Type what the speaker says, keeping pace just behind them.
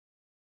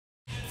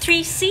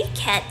3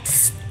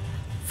 secrets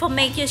for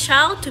make your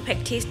child to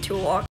practice to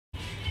walk.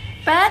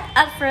 But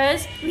at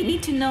first, we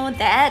need to know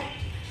that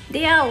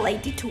they are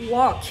lazy to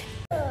walk.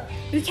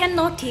 You can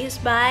notice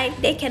by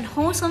they can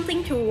hold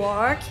something to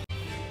walk,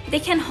 they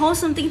can hold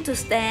something to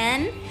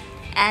stand,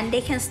 and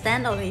they can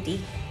stand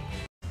already.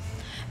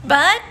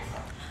 But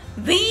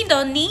we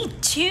don't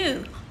need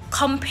to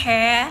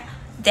compare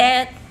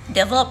their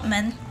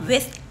development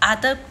with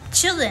other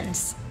children.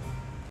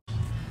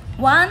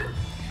 1.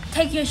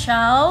 Take your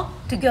child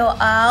to go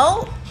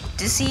out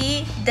to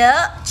see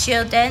the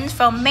children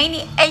from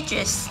many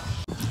ages.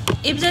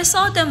 If they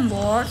saw them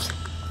walk,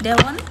 they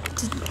want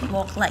to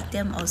walk like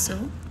them also.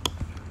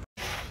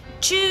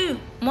 2.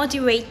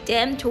 Motivate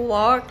them to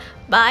walk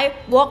by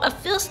walk a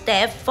few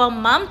steps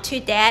from mom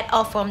to dad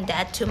or from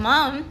dad to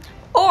mom,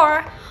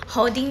 or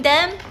holding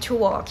them to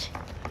walk.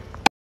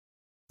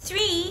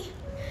 3.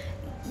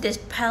 The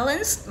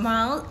parent's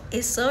smile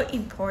is so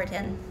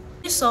important.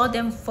 You saw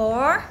them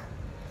fall,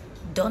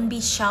 don't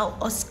be shout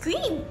or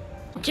scream.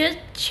 Just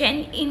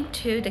change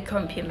into the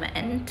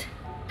compliment,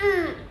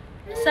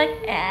 such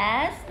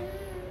as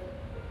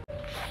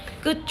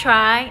good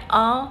try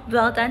or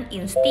well done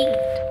instead.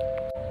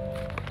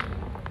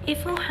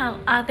 If you have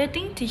other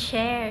things to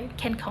share,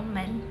 can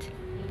comment.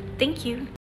 Thank you.